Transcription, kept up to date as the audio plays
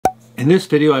In this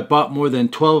video, I bought more than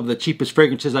 12 of the cheapest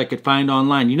fragrances I could find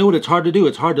online. You know what it's hard to do?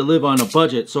 It's hard to live on a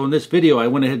budget. So in this video, I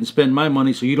went ahead and spent my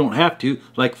money so you don't have to.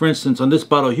 Like for instance, on this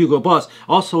bottle, Hugo Boss.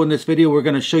 Also in this video, we're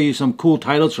going to show you some cool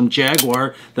titles from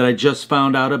Jaguar that I just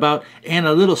found out about. And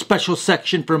a little special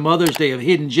section for Mother's Day of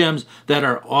hidden gems that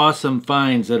are awesome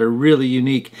finds that are really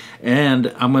unique.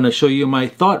 And I'm going to show you my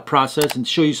thought process and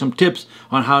show you some tips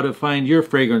on how to find your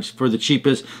fragrance for the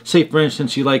cheapest. Say for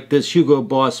instance, you like this Hugo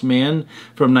Boss Man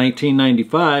from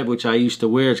 1995, which I used to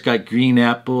wear. It's got green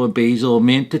apple and basil,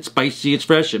 mint. It's spicy, it's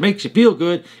fresh, it makes you feel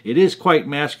good. It is quite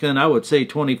masculine. I would say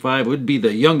 25 would be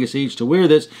the youngest age to wear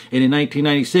this. And in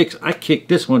 1996, I kicked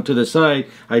this one to the side.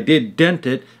 I did dent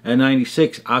it. At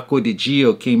 96, Acqua di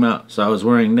Gio came out, so I was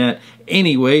wearing that.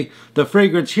 Anyway, the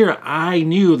fragrance here, I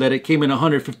knew that it came in a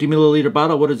 150 milliliter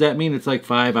bottle. What does that mean? It's like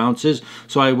 5 ounces.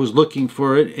 So I was looking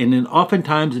for it. And then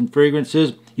oftentimes in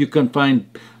fragrances, you can find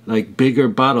like bigger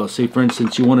bottles. Say for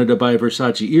instance, you wanted to buy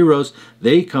Versace Eros.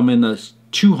 They come in a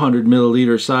 200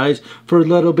 milliliter size for a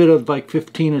little bit of like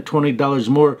 $15 or $20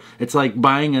 more. It's like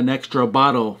buying an extra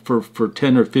bottle for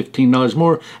 $10 or $15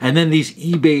 more. And then these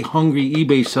hungry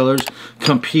eBay sellers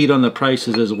compete on the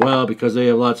prices as well because they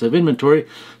have lots of inventory.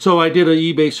 So I did an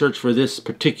eBay search for this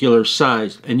particular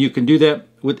size, and you can do that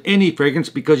with any fragrance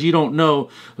because you don't know,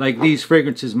 like these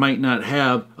fragrances might not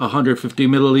have 150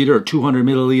 milliliter or 200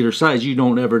 milliliter size. You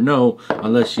don't ever know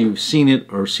unless you've seen it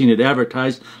or seen it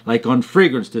advertised, like on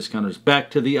fragrance discounters.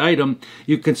 Back to the item,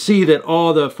 you can see that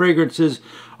all the fragrances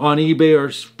on eBay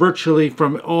are virtually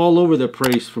from all over the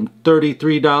place, from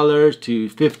 $33 to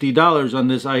 $50 on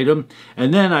this item.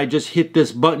 And then I just hit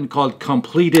this button called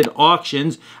completed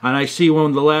auctions, and I see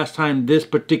when the last time this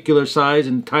particular size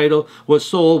and title was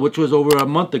sold, which was over a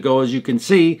month ago, as you can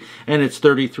see, and it's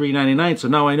 $33.99. So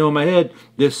now I know in my head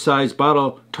this size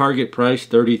bottle target price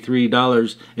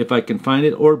 $33 if I can find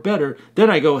it, or better. Then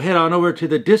I go head on over to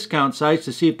the discount sites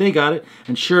to see if they got it,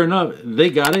 and sure enough they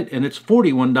got it, and it's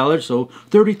 $41. So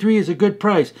 $33 is a good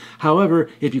price. However,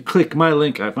 if you click my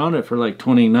link, I found it for like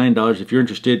 $29 if you're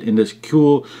interested in this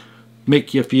cool,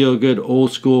 make you feel good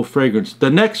old school fragrance. The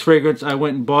next fragrance I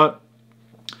went and bought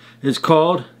is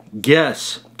called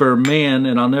Guess for Man,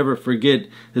 and I'll never forget,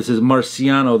 this is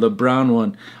Marciano, the brown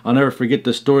one. I'll never forget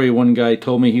the story. One guy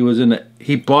told me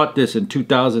he bought this in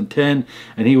 2010,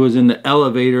 and he was in the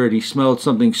elevator and he smelled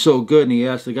something so good, and he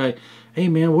asked the guy, "Hey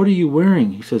man, what are you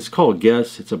wearing?" He says, "It's called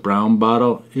Guess. It's a brown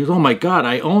bottle." He goes, "Oh my God,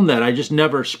 I own that. I just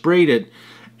never sprayed it."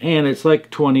 And it's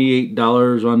like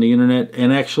 $28 on the internet.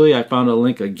 And actually, I found a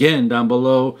link again down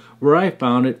below where I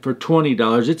found it for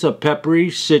 $20. It's a peppery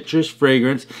citrus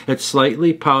fragrance. It's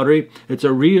slightly powdery. It's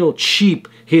a real cheap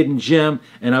hidden gem.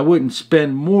 And I wouldn't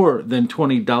spend more than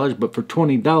 $20. But for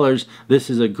 $20,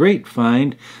 this is a great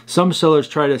find. Some sellers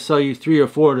try to sell you 3 or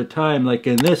 4 at a time, like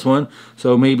in this one.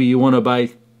 So maybe you want to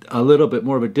buy a little bit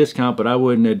more of a discount, but I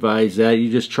wouldn't advise that. You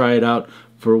just try it out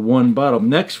for one bottle.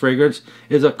 Next fragrance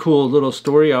is a cool little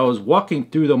story. I was walking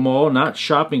through the mall, not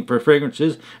shopping for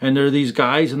fragrances, and there are these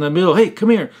guys in the middle. "Hey,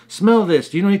 come here, smell this.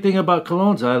 Do you know anything about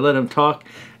colognes?" I let him talk,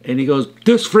 and he goes,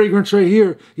 "This fragrance right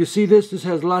here, you see this? This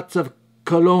has lots of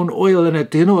cologne oil in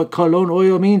it. Do you know what cologne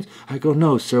oil means?" I go,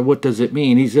 "No, sir. What does it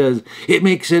mean?" He says, "It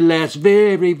makes it last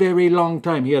very, very long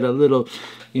time." He had a little,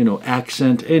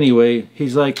 accent. Anyway,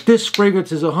 he's like, "This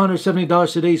fragrance is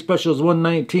 $170. Today's special is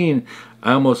 $119.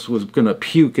 I almost was gonna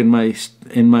puke in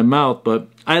my mouth, but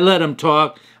I let him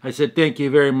talk. I said, "Thank you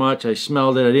very much." I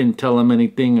smelled it. I didn't tell him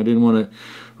anything. I didn't want to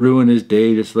ruin his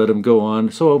day. Just let him go on.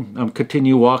 So I'm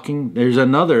continue walking. There's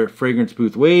another fragrance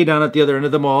booth way down at the other end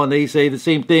of the mall, and they say the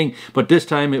same thing, but this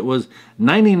time it was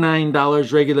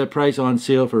 $99 regular price, on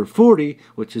sale for $40,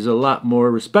 which is a lot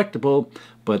more respectable.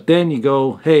 But then you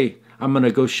go, hey, I'm going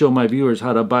to go show my viewers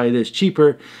how to buy this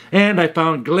cheaper. And I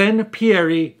found Glen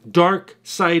Pierre Dark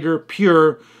Cider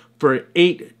Pure for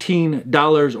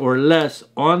 $18 or less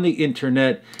on the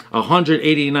internet.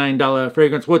 $189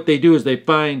 fragrance. What they do is they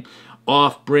find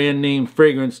off-brand name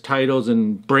fragrance titles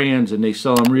and brands, and they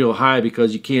sell them real high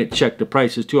because you can't check the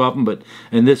prices too often, but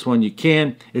in this one you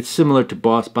can. It's similar to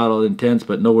Boss Bottle Intense,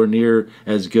 but nowhere near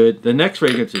as good. The next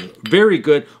fragrance is very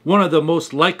good. One of the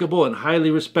most likable and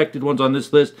highly respected ones on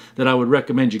this list that I would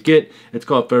recommend you get. It's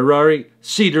called Ferrari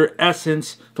Cedar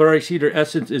Essence. Ferrari Cedar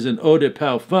Essence is an eau de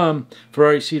parfum.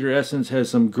 Ferrari Cedar Essence has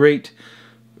some great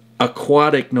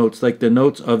aquatic notes, like the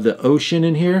notes of the ocean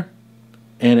in here.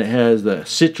 And it has the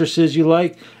citruses you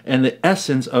like and the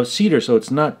essence of cedar, so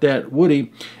it's not that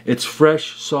woody. It's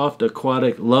fresh, soft,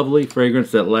 aquatic, lovely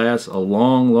fragrance that lasts a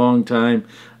long, long time.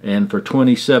 And for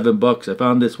 27 bucks, I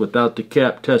found this without the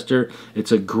cap tester.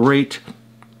 It's a great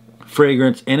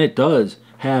fragrance, and it does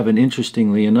have, and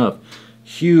interestingly enough,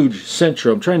 huge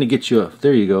central. I'm trying to get you a,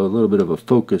 there you go, a little bit of a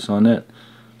focus on that.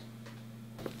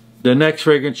 The next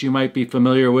fragrance you might be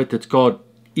familiar with, it's called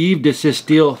Yves de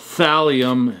Castile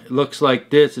Thallium. It looks like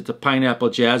this. It's a pineapple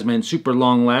jasmine, super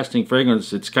long lasting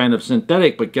fragrance. It's kind of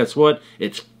synthetic, but guess what?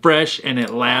 It's fresh and it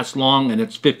lasts long, and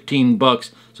it's 15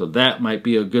 bucks. So that might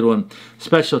be a good one.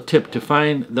 Special tip to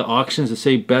find the auctions that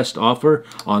say best offer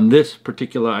on this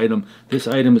particular item. This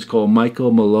item is called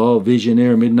Michael Malal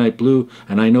Visionaire Midnight Blue,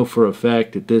 and I know for a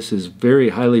fact that this is very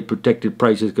highly protected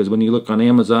prices, because when you look on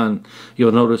Amazon,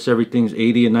 you'll notice everything's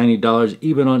 $80 and $90,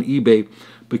 even on eBay,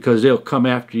 because they'll come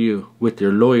after you with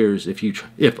their lawyers if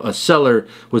a seller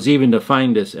was even to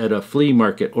find this at a flea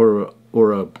market or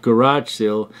a garage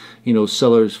sale. You know,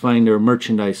 sellers find their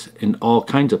merchandise in all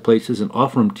kinds of places and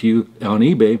offer them to you on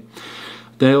eBay.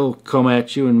 They'll come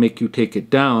at you and make you take it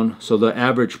down. So the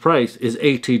average price is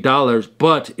 $80.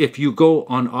 But if you go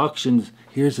on auctions,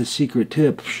 here's a secret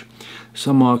tip.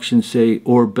 Some auctions say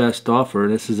or best offer.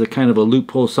 This is a kind of a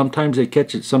loophole. Sometimes they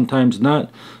catch it, sometimes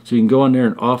not. So you can go in there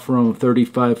and offer them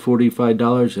 $35,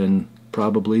 $45 and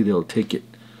probably they'll take it.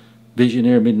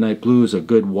 Visionaire Midnight Blue is a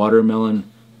good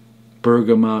watermelon,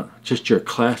 bergamot, just your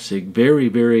classic, very,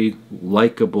 very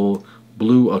likable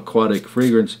blue aquatic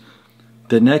fragrance.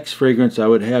 The next fragrance I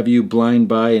would have you blind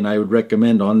buy, and I would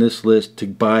recommend on this list to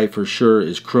buy for sure,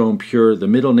 is Chrome Pure. The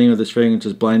middle name of this fragrance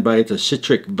is blind buy. It's a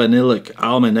citric vanillic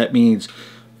almond. That means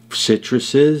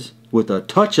citruses with a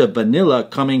touch of vanilla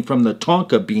coming from the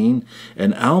tonka bean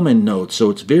and almond notes. So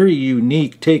it's very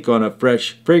unique take on a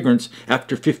fresh fragrance.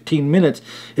 After 15 minutes,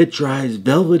 it dries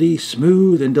velvety,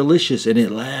 smooth, and delicious, and it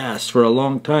lasts for a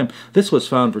long time. This was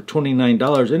found for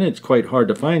 $29, and it's quite hard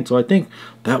to find, so I think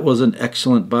that was an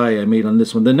excellent buy I made on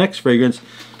this one. The next fragrance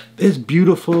is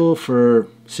beautiful for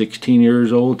 16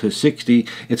 years old to 60.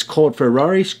 It's called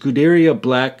Ferrari Scuderia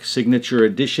Black Signature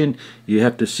Edition. You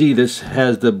have to see this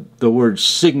has the word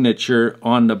signature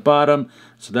on the bottom.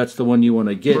 So that's the one you want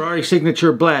to get. Ferrari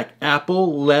Signature Black.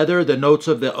 Apple, leather, the notes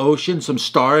of the ocean, some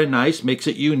star anise, makes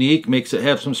it unique, makes it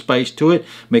have some spice to it,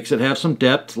 makes it have some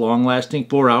depth, long lasting,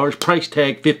 4 hours. Price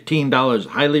tag $15.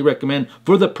 Highly recommend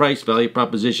for the price value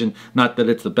proposition. Not that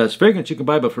it's the best fragrance you can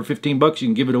buy, but for 15 bucks you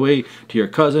can give it away to your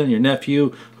cousin, your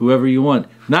nephew, whoever you want.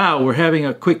 Now we're having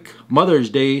a quick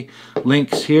Mother's Day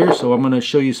links here, so I'm going to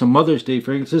show you some Mother's Day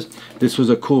fragrances. This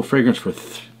was a cool fragrance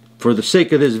for the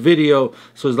sake of this video.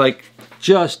 So it's like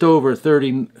just over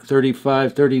 $35,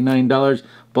 $39.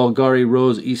 Bulgari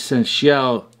Rose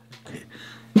Essential.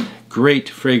 Great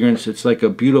fragrance. It's like a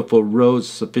beautiful rose,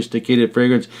 sophisticated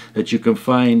fragrance that you can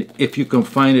find. If you can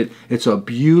find it, it's a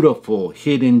beautiful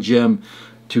hidden gem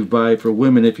to buy for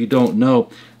women. If you don't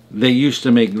know, they used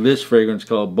to make this fragrance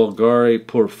called Bulgari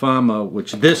Porfama,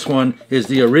 which this one is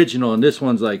the original, and this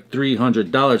one's like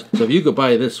 $300. So if you could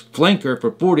buy this flanker for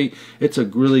 $40, it's a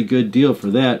really good deal for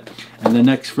that. And the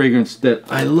next fragrance that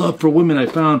I love for women, I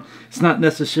found it's not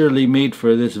necessarily made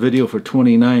for this video for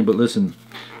 $29, but listen,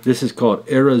 this is called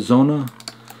Arizona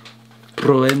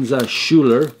Proenza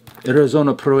Schuller.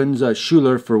 Arizona Proenza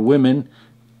Schuller for women.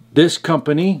 This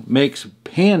company makes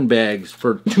handbags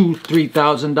for $2,000,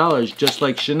 $3,000, just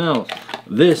like Chanel.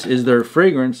 This is their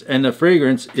fragrance, and the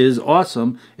fragrance is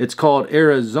awesome. It's called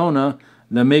Arizona.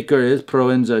 The maker is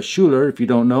Proenza Schuller. If you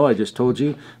don't know, I just told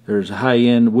you. There's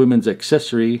high-end women's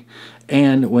accessory.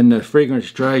 And when the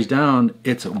fragrance dries down,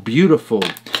 it's beautiful.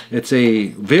 It's a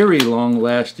very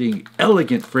long-lasting,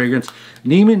 elegant fragrance.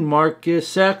 Neiman Marcus,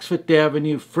 Saks Fifth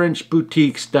Avenue, French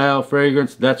boutique style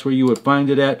fragrance. That's where you would find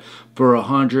it at for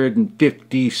 $150,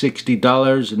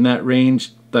 $60 in that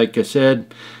range, like I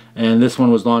said. And this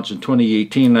one was launched in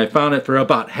 2018. I found it for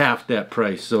about half that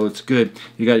price, so it's good.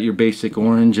 You got your basic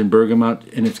orange and bergamot,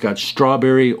 and it's got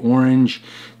strawberry, orange,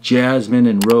 jasmine,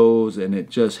 and rose, and it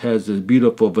just has this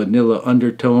beautiful vanilla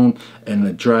undertone, and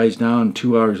it dries down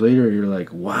 2 hours later. You're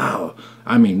like, wow.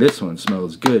 I mean, this one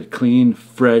smells good. Clean,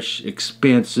 fresh,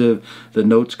 expansive. The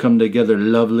notes come together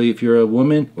lovely. If you're a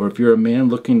woman or if you're a man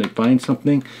looking to find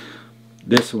something,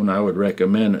 this one I would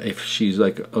recommend if she's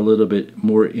like a little bit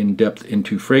more in-depth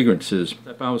into fragrances.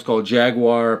 I found was called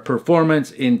Jaguar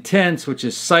Performance Intense, which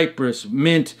is cypress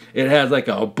mint. It has like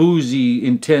a boozy,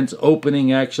 intense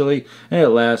opening actually, and it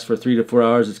lasts for 3 to 4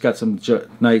 hours. It's got some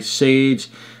nice sage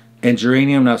and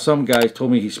geranium. Now some guys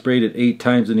told me he sprayed it 8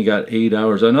 times and he got 8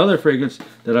 hours. Another fragrance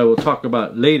that I will talk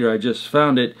about later, I just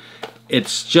found it.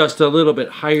 It's just a little bit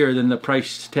higher than the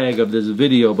price tag of this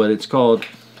video, but it's called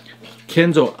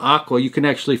Kenzo Aqua. You can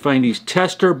actually find these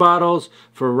tester bottles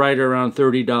for right around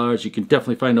 $30. You can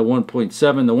definitely find the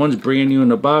 1.7. The one's brand new in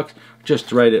the box,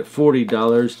 just right at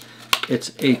 $40.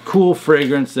 It's a cool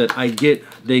fragrance that I get.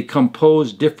 They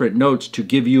compose different notes to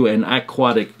give you an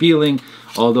aquatic feeling.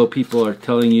 Although people are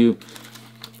telling you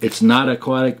it's not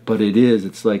aquatic, but it is.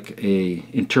 It's like a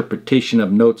interpretation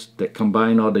of notes that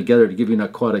combine all together to give you an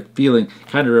aquatic feeling.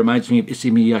 Kind of reminds me of Issey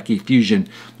Miyake Fusion.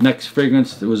 Next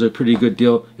fragrance, it was a pretty good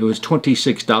deal. It was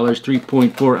 $26,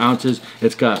 3.4 ounces.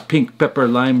 It's got pink pepper,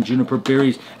 lime, juniper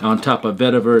berries. On top of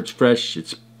vetiver, it's fresh.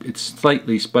 It's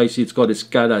slightly spicy. It's got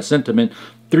a sentiment.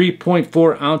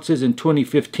 3.4 ounces in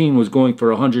 2015 was going for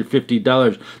 $150.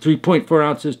 3.4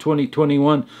 ounces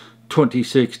 2021.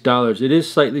 $26. It is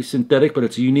slightly synthetic, but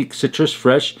it's a unique citrus,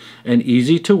 fresh, and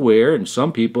easy to wear. And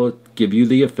some people give you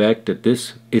the effect that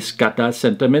this Iscata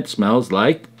sentiment smells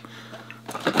like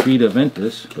Vita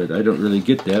Ventus, but I don't really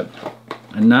get that.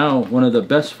 And now one of the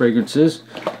best fragrances.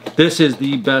 This is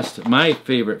the best, my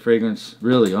favorite fragrance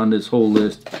really on this whole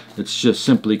list. It's just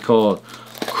simply called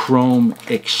Chrome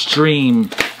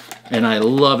Extreme, and I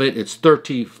love it. It's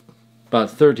about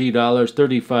 $30,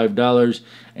 $35,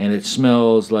 and it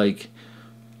smells like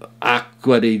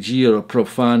Acqua di Giro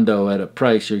Profondo at a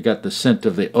price. You got the scent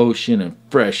of the ocean and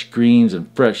fresh greens and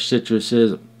fresh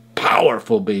citruses.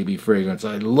 Powerful baby fragrance.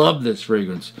 I love this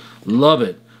fragrance. Love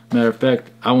it. Matter of fact,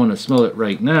 I want to smell it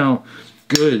right now.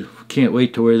 Good. Can't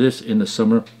wait to wear this in the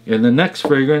summer. And the next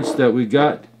fragrance that we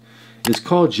got is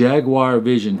called Jaguar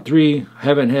Vision 3.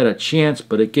 Haven't had a chance,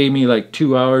 but it gave me like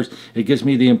 2 hours. It gives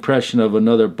me the impression of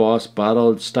another Boss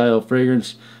bottled style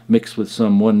fragrance mixed with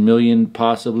some 1 million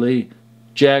possibly.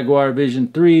 Jaguar Vision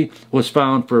 3 was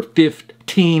found for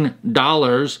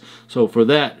 $15. So for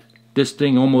that, this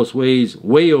thing almost weighs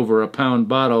way over a pound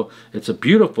bottle. It's a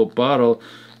beautiful bottle.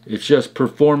 It's just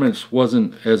performance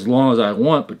wasn't as long as I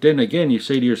want. But then again, you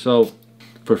say to yourself,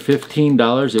 for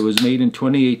 $15, it was made in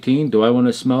 2018. Do I want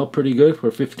to smell pretty good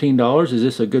for $15? Is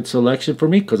this a good selection for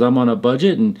me? Because I'm on a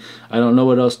budget and I don't know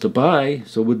what else to buy.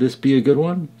 So would this be a good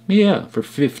one? Yeah, for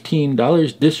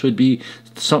 $15, this would be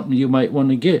something you might want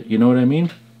to get. You know what I mean?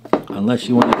 Unless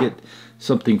you want to get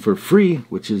something for free,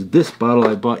 which is this bottle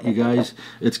I bought you guys.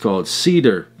 It's called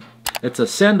Cedar. It's a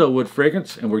sandalwood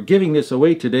fragrance, and we're giving this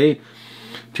away today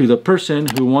to the person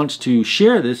who wants to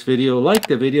share this video, like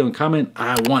the video, and comment,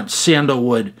 I want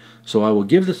sandalwood. So I will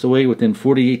give this away within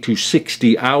 48 to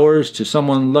 60 hours to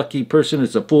someone lucky person.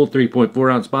 It's a full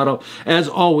 3.4 ounce bottle. As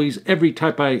always, every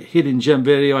type of hidden gem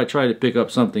video, I try to pick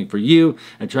up something for you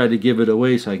and try to give it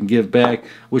away so I can give back.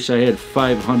 Wish I had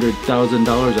 $500,000.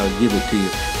 I'll give it to you.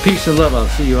 Peace and love. I'll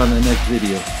see you on the next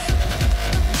video.